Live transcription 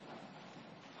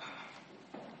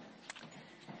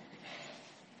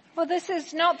Well, this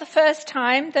is not the first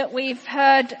time that we've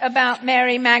heard about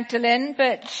Mary Magdalene,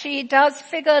 but she does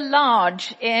figure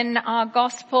large in our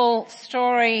gospel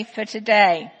story for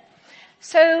today.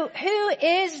 So who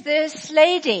is this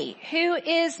lady? Who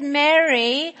is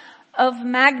Mary of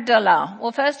Magdala?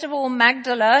 Well, first of all,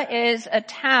 Magdala is a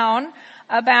town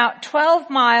about 12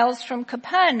 miles from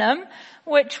Capernaum,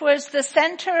 which was the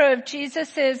center of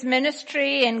Jesus'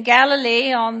 ministry in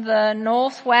Galilee on the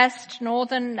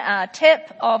northern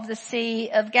tip of the Sea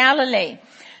of Galilee.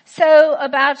 So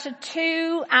about a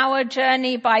 2-hour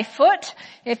journey by foot.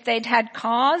 If they'd had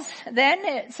cars, then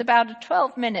it's about a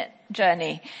 12-minute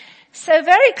journey. So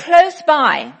very close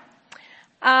by.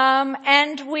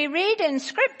 And we read in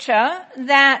scripture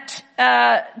that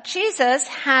Jesus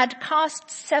had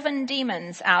cast 7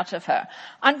 demons out of her.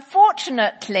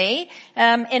 Unfortunately,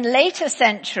 in later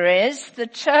centuries, the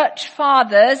church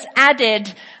fathers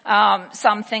added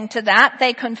something to that.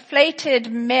 They conflated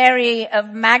Mary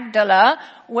of Magdala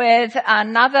with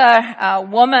another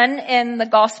woman in the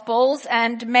Gospels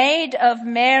and made of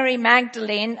Mary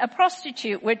Magdalene a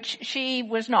prostitute, which she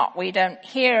was not. We don't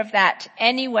hear of that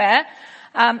anywhere.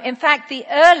 In fact, the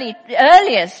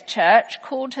earliest church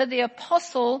called her the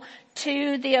apostle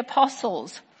to the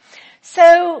apostles.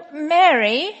 So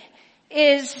Mary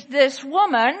is this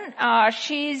woman.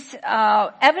 She's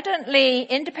evidently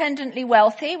independently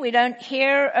wealthy. We don't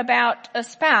hear about a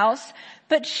spouse,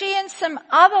 but she and some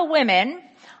other women,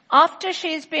 after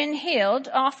she's healed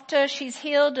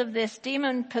of this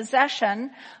demon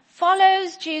possession,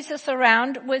 follows Jesus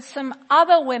around with some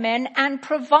other women and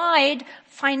provide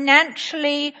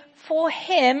financially for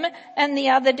him and the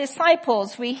other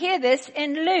disciples. We hear this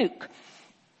in Luke.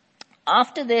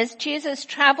 After this, Jesus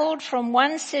traveled from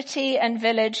one city and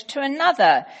village to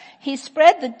another. He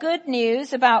spread the good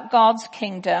news about God's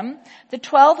kingdom. The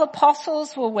 12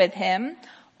 apostles were with him.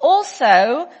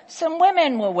 Also, some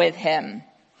women were with him.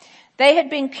 They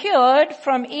had been cured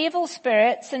from evil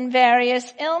spirits and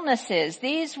various illnesses.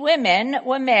 These women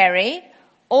were Mary,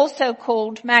 also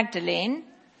called Magdalene,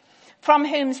 from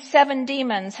whom 7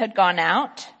 demons had gone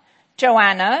out,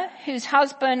 Joanna, whose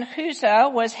husband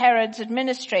Chuza was Herod's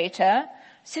administrator,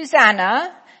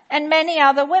 Susanna, and many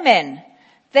other women.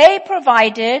 They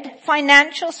provided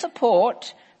financial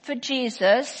support for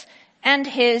Jesus and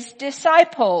his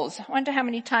disciples. I wonder how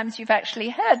many times you've actually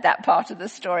heard that part of the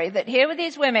story, that here were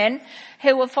these women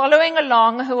who were following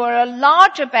along, who were a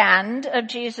larger band of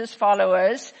Jesus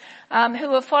followers, who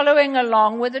were following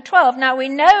along with the 12. Now we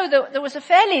know that there was a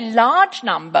fairly large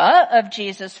number of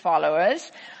Jesus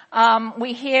followers.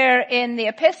 We hear in the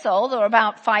epistle there were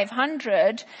about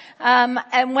 500.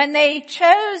 And when they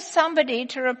chose somebody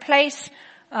to replace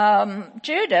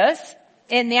Judas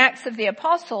in the Acts of the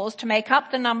Apostles to make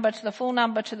up the full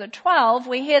number to the 12,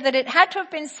 we hear that it had to have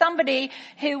been somebody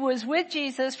who was with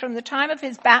Jesus from the time of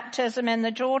his baptism in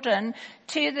the Jordan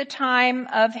to the time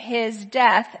of his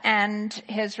death and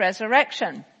his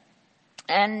resurrection.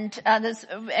 And there's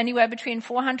anywhere between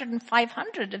 400 and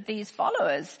 500 of these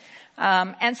followers.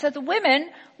 And so the women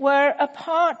were a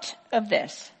part of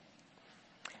this.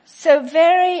 So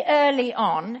very early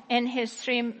on in his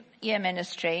 3-year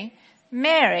ministry,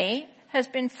 Mary has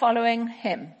been following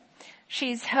him.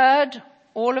 She's heard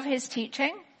all of his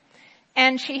teaching,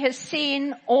 and she has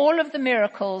seen all of the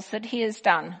miracles that he has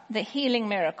done, the healing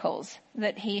miracles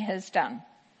that he has done.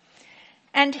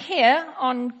 And here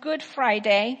on Good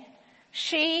Friday,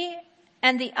 she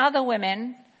and the other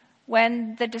women,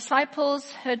 when the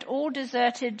disciples had all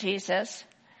deserted Jesus,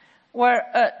 were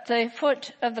at the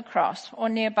foot of the cross or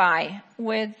nearby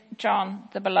with John,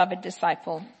 the beloved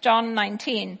disciple. John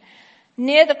 19.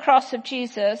 Near the cross of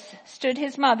Jesus stood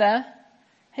his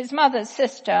mother's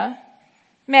sister,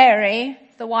 Mary,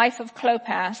 the wife of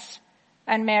Clopas,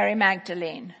 and Mary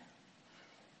Magdalene.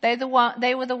 They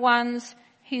were the ones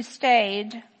who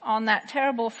stayed on that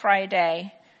terrible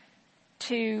Friday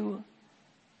to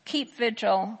keep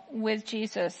vigil with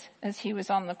Jesus as he was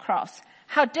on the cross.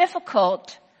 How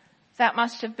difficult that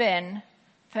must have been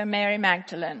for Mary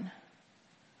Magdalene.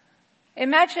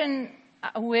 Imagine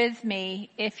with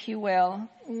me, if you will,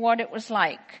 what it was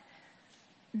like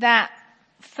that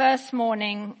first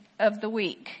morning of the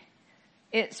week.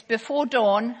 It's before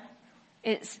dawn.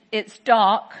 It's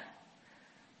dark.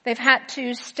 They've had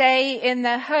to stay in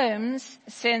their homes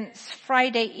since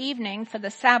Friday evening for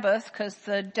the Sabbath because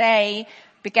the day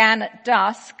began at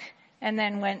dusk and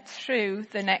then went through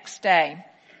the next day.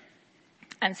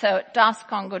 And so at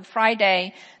dusk on Good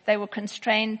Friday, they were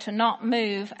constrained to not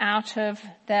move out of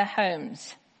their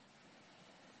homes.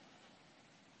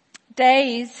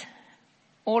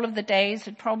 All of the days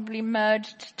had probably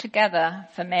merged together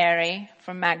for Mary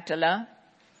from Magdala.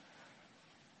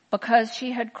 because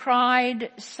she had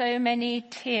cried so many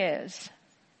tears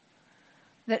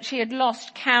that she had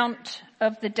lost count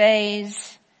of the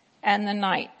days and the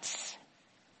nights.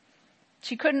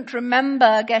 She couldn't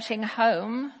remember getting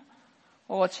home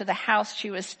or to the house she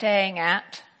was staying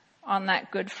at on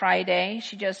that Good Friday.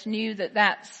 She just knew that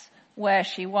that's where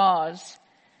she was.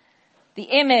 The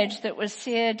image that was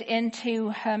seared into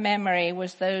her memory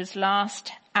was those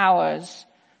last hours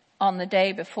on the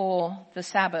day before the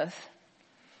Sabbath.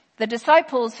 The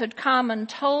disciples had come and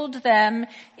told them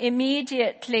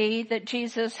immediately that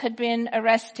Jesus had been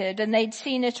arrested, and they'd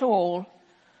seen it all.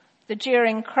 The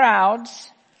jeering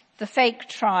crowds, the fake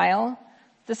trial,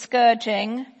 the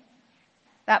scourging,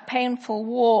 that painful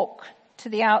walk to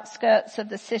the outskirts of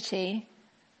the city,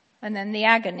 and then the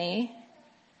agony,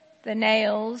 the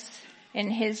nails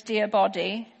in his dear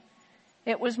body.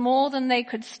 It was more than they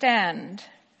could stand,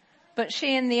 but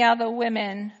she and the other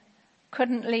women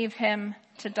couldn't leave him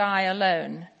to die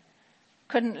alone,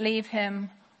 couldn't leave him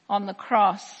on the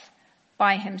cross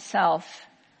by himself.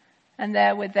 And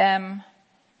there with them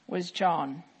was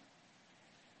John.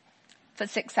 For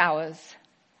 6 hours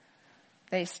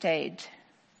they stayed,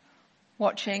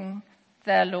 watching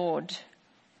their Lord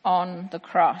on the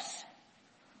cross.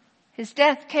 His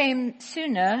death came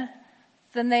sooner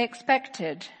than they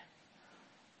expected,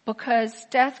 because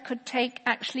death could take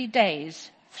actually days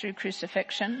through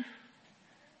crucifixion.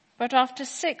 But after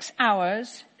 6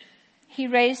 hours, he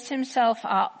raised himself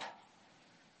up,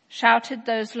 shouted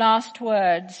those last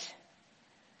words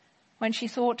when she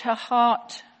thought her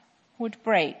heart would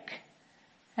break,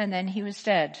 and then he was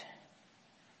dead,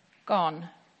 gone.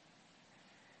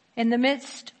 In the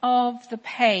midst of the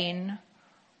pain,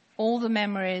 all the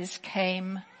memories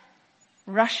came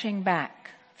rushing back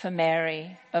for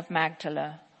Mary of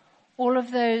Magdala. All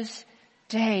of those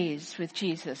days with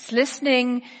Jesus,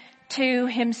 listening to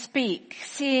him speak,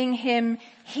 seeing him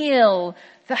heal,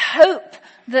 the hope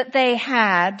that they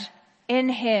had in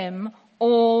him,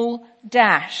 all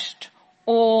dashed,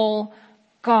 all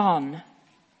gone.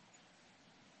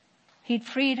 He'd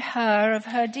freed her of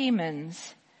her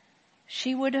demons.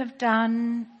 She would have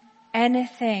done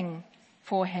anything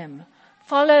for him,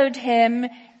 followed him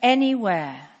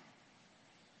anywhere.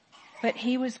 But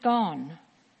he was gone.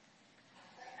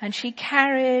 And she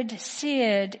carried,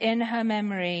 seared in her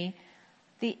memory,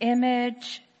 the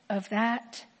image of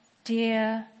that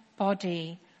dear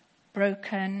body,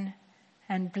 broken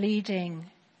and bleeding,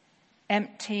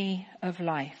 empty of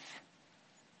life.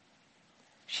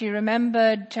 She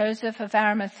remembered Joseph of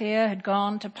Arimathea had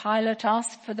gone to Pilate,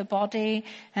 asked for the body,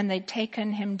 and they'd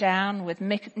taken him down with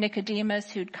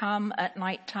Nicodemus, who'd come at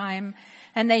night time,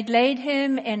 and they'd laid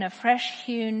him in a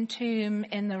fresh-hewn tomb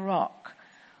in the rock,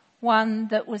 one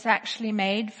that was actually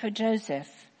made for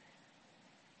Joseph.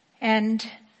 And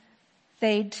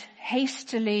they'd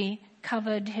hastily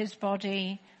covered his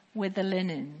body with the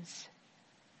linens.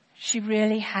 She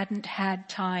really hadn't had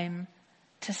time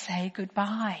to say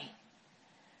goodbye,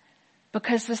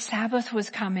 because the Sabbath was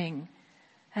coming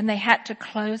and they had to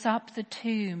close up the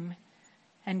tomb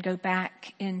and go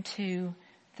back into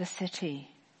the city.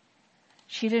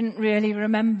 She didn't really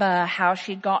remember how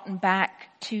she'd gotten back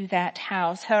to that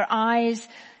house. Her eyes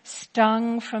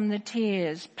stung from the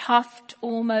tears, puffed,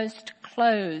 almost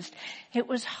closed. It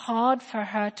was hard for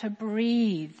her to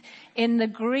breathe. In the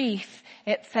grief,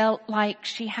 it felt like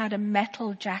she had a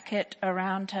metal jacket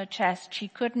around her chest. She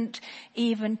couldn't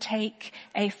even take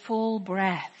a full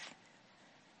breath.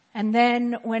 And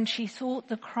then when she thought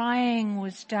the crying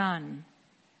was done,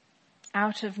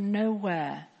 out of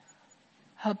nowhere,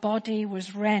 her body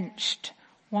was wrenched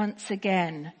once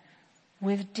again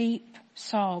with deep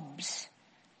sobs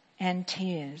and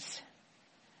tears.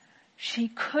 She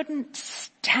couldn't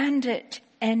stand it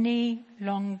any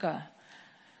longer.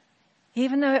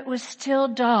 Even though it was still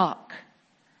dark,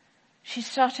 she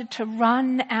started to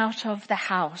run out of the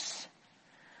house.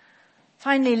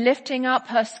 Finally lifting up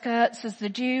her skirts as the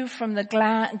dew from the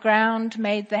ground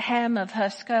made the hem of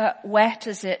her skirt wet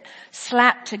as it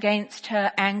slapped against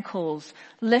her ankles,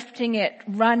 lifting it,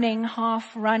 running,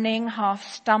 half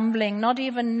stumbling, not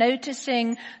even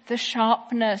noticing the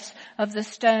sharpness of the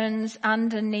stones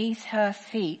underneath her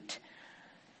feet.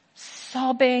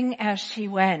 Sobbing as she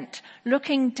went,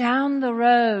 looking down the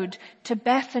road to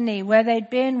Bethany where they'd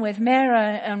been with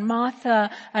Mary and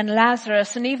Martha and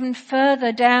Lazarus, and even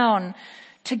further down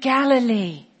to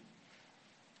Galilee,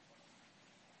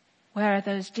 where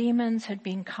those demons had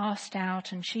been cast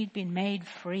out and she'd been made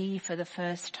free for the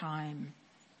first time.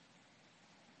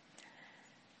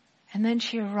 And then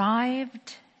she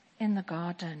arrived in the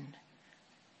garden,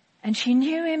 and she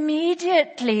knew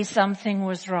immediately something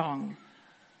was wrong,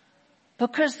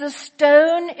 because the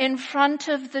stone in front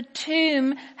of the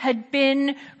tomb had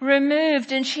been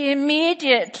removed, and she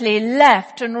immediately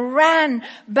left and ran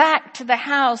back to the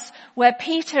house where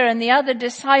Peter and the other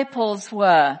disciples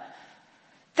were.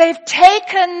 They've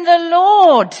taken the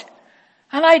Lord,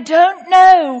 and I don't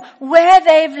know where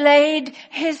they've laid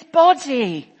his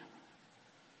body.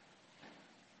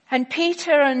 And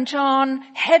Peter and John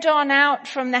head on out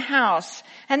from the house,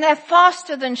 and they're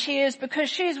faster than she is because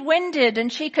she's winded and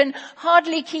she can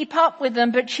hardly keep up with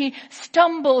them, but she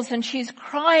stumbles and she's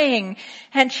crying,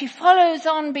 and she follows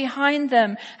on behind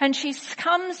them, and she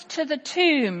comes to the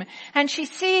tomb and she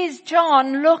sees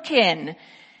John look in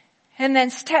and then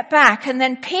step back, and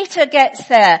then Peter gets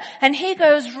there and he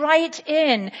goes right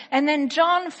in, and then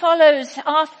John follows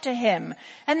after him,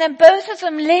 and then both of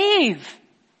them leave.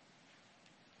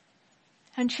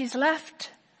 And she's left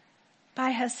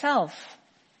by herself.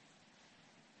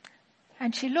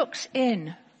 And she looks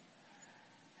in,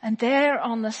 and there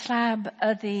on the slab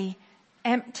are the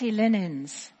empty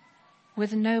linens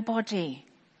with no body.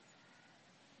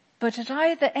 But at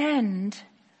either end,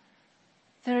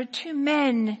 there are two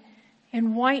men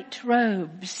in white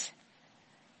robes,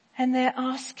 and they're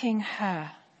asking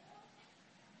her,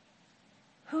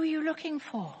 "Who are you looking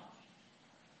for?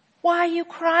 Why are you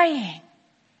crying?"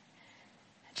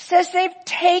 She says, "They've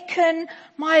taken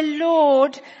my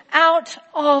Lord out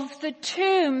of the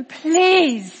tomb.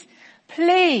 Please,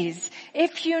 please,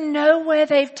 if you know where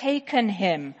they've taken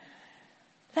him,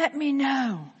 let me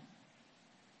know.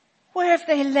 Where have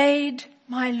they laid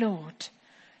my Lord?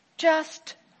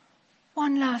 Just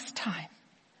one last time.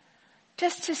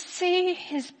 Just to see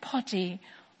his body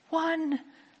one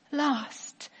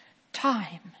last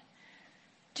time.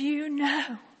 Do you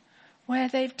know where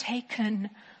they've taken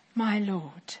my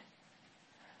Lord?"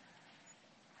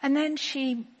 And then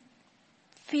she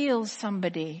feels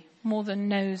somebody more than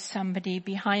knows somebody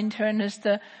behind her, and as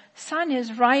the sun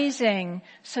is rising,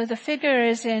 so the figure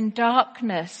is in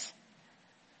darkness,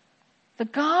 the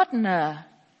gardener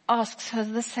asks her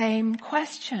the same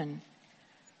question.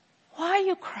 "Why are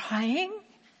you crying?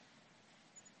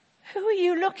 Who are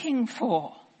you looking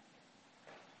for?"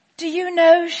 "Do you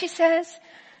know," she says,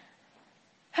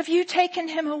 "have you taken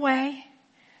him away?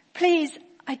 Please,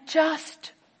 I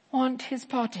just want his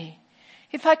body.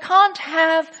 If I can't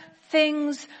have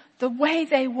things the way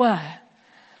they were,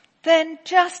 then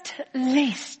just at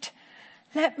least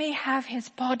let me have his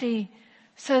body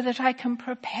so that I can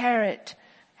prepare it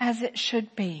as it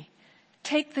should be.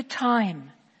 Take the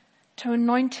time to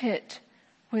anoint it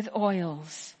with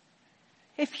oils.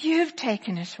 If you've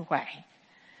taken it away,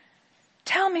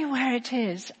 tell me where it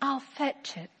is. I'll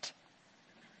fetch it."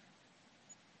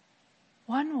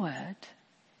 One word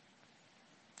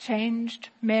changed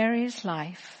Mary's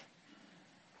life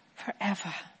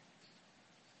forever.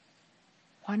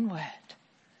 One word.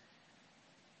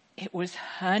 It was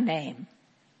her name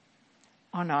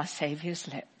on our Saviour's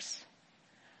lips,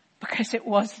 because it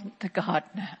wasn't the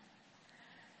gardener.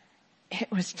 It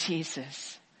was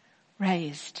Jesus,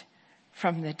 raised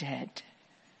from the dead.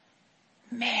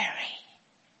 Mary.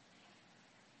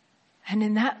 And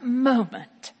in that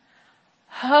moment,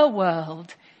 her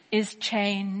world is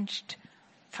changed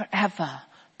forever.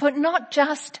 But not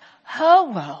just her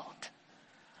world.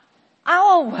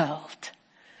 Our world.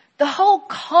 The whole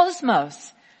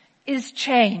cosmos is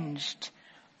changed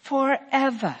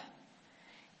forever.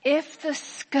 If the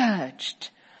scourged,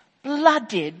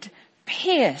 bloodied,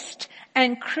 pierced,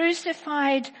 and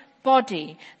crucified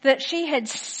body that she had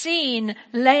seen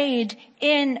laid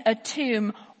in a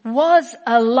tomb was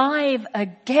alive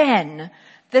again,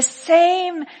 the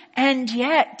same and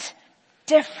yet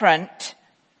different,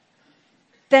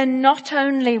 then not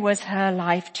only was her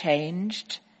life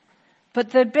changed, but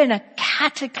there'd been a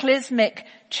cataclysmic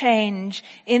change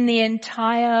in the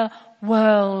entire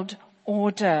world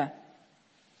order.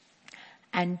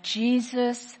 And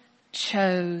Jesus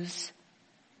chose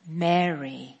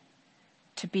Mary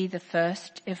to be the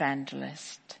first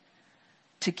evangelist,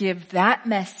 to give that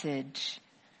message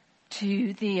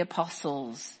to the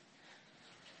apostles.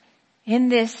 In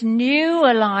this new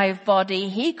alive body,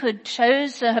 he could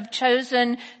have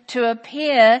chosen to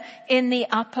appear in the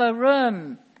upper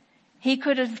room. He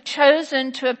could have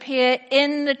chosen to appear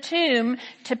in the tomb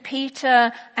to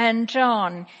Peter and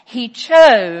John. He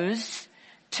chose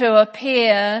to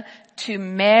appear to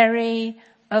Mary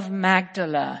of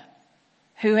Magdala,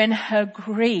 who in her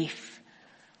grief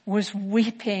was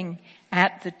weeping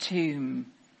at the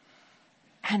tomb.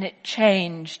 And it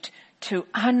changed to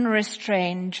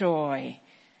unrestrained joy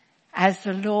as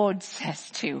the Lord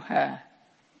says to her,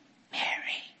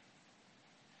 "Mary,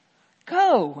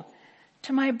 go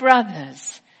to my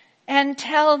brothers and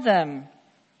tell them,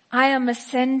 I am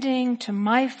ascending to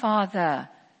my Father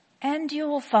and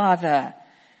your Father,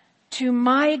 to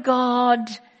my God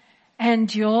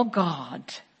and your God.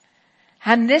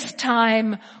 And this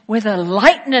time, with a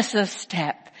lightness of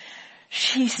step,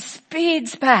 she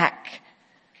speeds back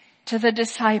to the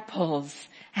disciples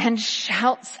and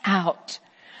shouts out,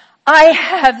 I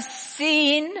have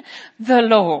seen the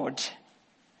Lord.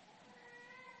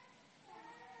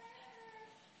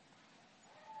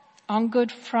 On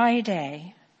Good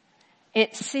Friday,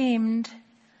 it seemed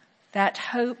that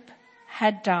hope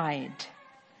had died.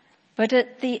 But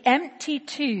at this empty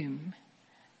tomb,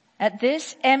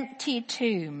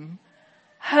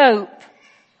 hope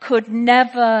could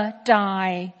never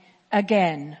die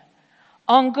again.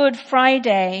 On Good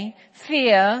Friday,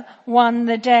 fear won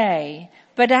the day.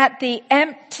 But at the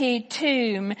empty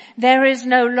tomb, there is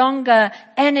no longer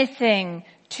anything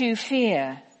to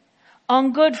fear.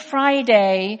 On Good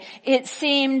Friday, it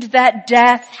seemed that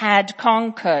death had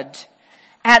conquered.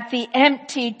 At the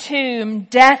empty tomb,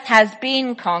 death has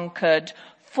been conquered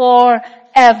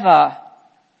forever.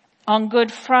 On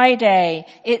Good Friday,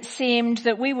 it seemed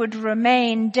that we would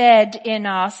remain dead in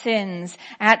our sins.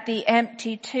 At the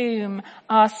empty tomb,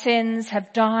 our sins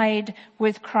have died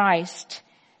with Christ,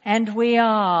 and we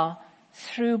are,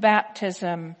 through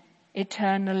baptism,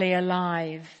 eternally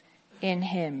alive in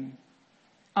him.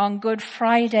 On Good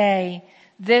Friday,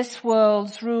 this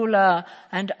world's ruler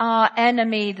and our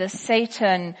enemy, the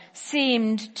Satan,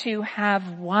 seemed to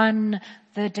have won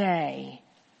the day.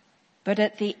 But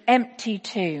at the empty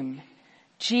tomb,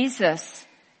 Jesus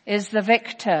is the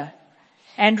victor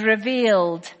and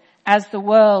revealed as the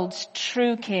world's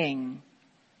true king.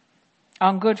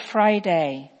 On Good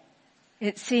Friday,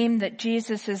 it seemed that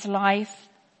Jesus' life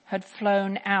had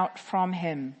flown out from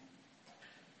him.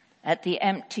 At the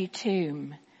empty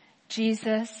tomb,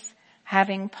 Jesus,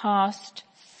 having passed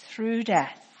through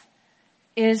death,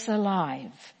 is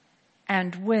alive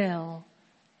and will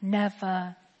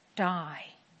never die.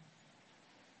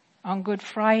 On Good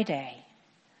Friday,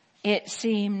 it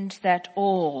seemed that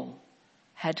all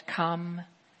had come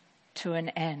to an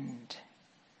end.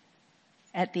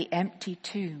 At the empty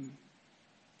tomb,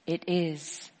 it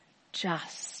is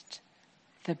just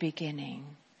the beginning.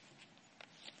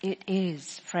 It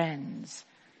is, friends,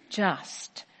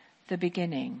 just the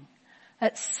beginning.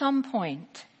 At some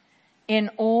point in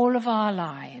all of our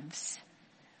lives,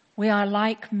 we are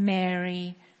like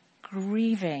Mary,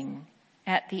 grieving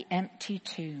at the empty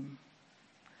tomb,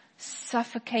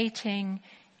 suffocating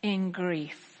in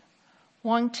grief,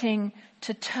 wanting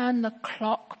to turn the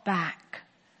clock back,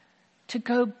 to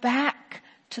go back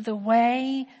to the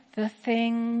way the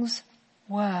things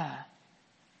were.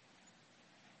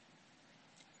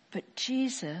 But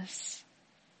Jesus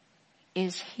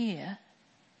is here.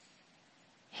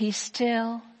 He's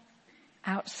still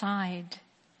outside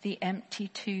the empty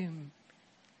tomb.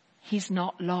 He's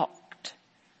not locked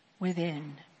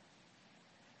within.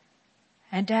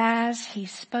 And as he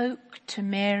spoke to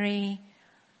Mary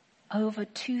over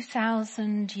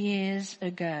 2,000 years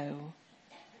ago,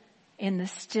 in the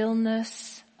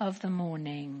stillness of the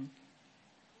morning,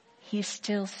 he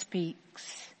still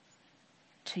speaks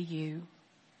to you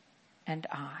and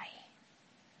I,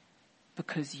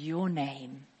 because your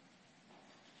name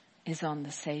is on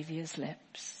the Saviour's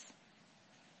lips.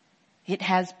 It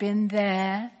has been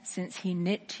there since he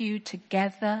knit you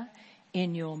together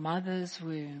in your mother's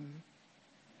womb.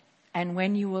 And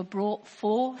when you were brought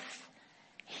forth,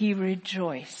 he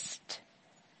rejoiced.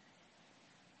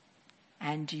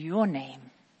 And your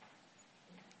name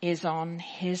is on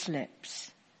his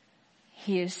lips.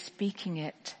 He is speaking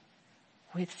it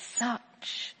with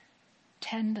such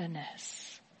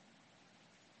tenderness.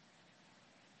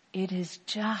 It is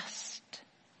just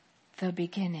the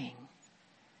beginning.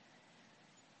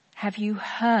 Have you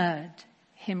heard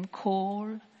him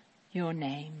call your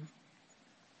name?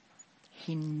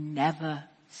 He never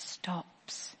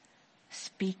stops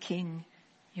speaking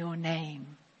your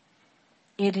name.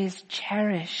 It is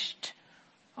cherished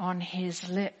on his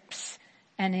lips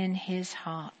and in his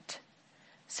heart.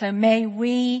 So may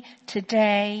we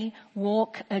today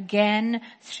walk again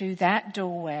through that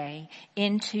doorway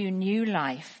into new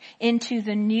life, into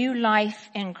the new life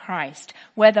in Christ,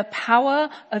 where the power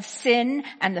of sin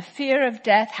and the fear of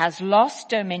death has lost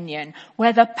dominion,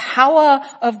 where the power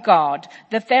of God,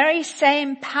 the very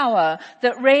same power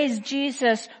that raised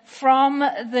Jesus from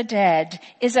the dead,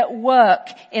 is at work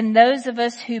in those of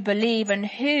us who believe and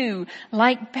who,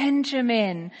 like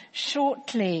Benjamin,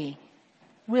 shortly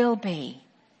will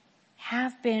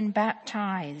have been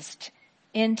baptized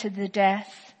into the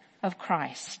death of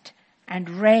Christ and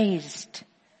raised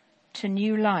to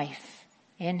new life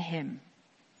in him.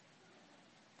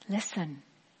 Listen.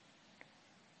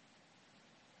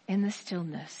 In the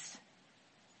stillness,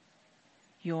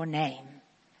 your name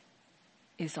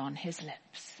is on his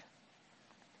lips.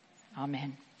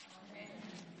 Amen.